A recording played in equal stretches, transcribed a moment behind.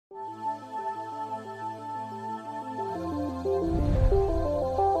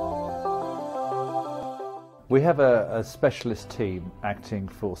We have a specialist team acting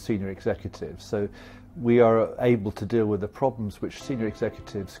for senior executives, so we are able to deal with the problems which senior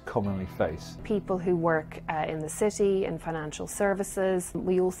executives commonly face. People who work in the city, in financial services.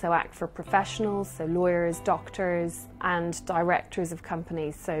 We also act for professionals, so lawyers, doctors, and directors of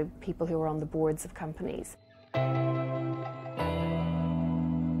companies, so people who are on the boards of companies.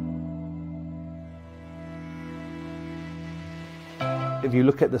 If you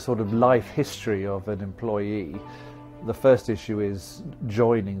look at the sort of life history of an employee, the first issue is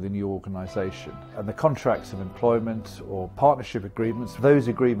joining the new organisation. And the contracts of employment or partnership agreements, those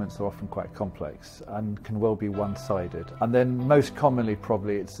agreements are often quite complex and can well be one-sided. And then most commonly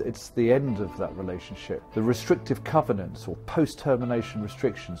probably it's the end of that relationship. The restrictive covenants or post-termination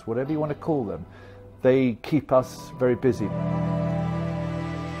restrictions, whatever you want to call them, they keep us very busy.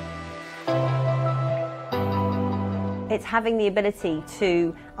 It's having the ability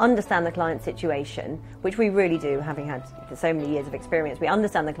to understand the client's situation, which we really do, having had so many years of experience. We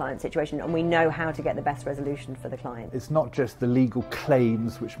understand the client's situation and we know how to get the best resolution for the client. It's not just the legal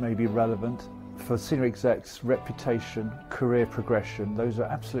claims which may be relevant. For senior execs, reputation, career progression, those are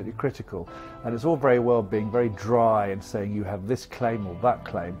absolutely critical. And it's all very well being very dry and saying you have this claim or that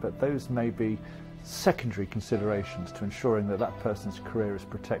claim, but those may be secondary considerations to ensuring that that person's career is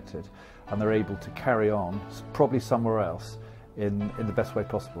protected and they're able to carry on, probably somewhere else, in the best way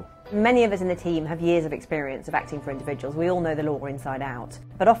possible. Many of us in the team have years of experience of acting for individuals. We all know the law inside out.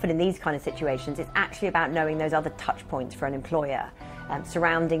 But often in these kind of situations, it's actually about knowing those other touch points for an employer,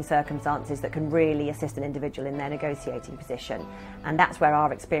 surrounding circumstances that can really assist an individual in their negotiating position. And that's where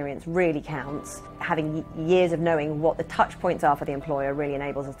our experience really counts. Having years of knowing what the touch points are for the employer really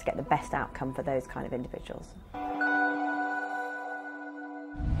enables us to get the best outcome for those kind of individuals.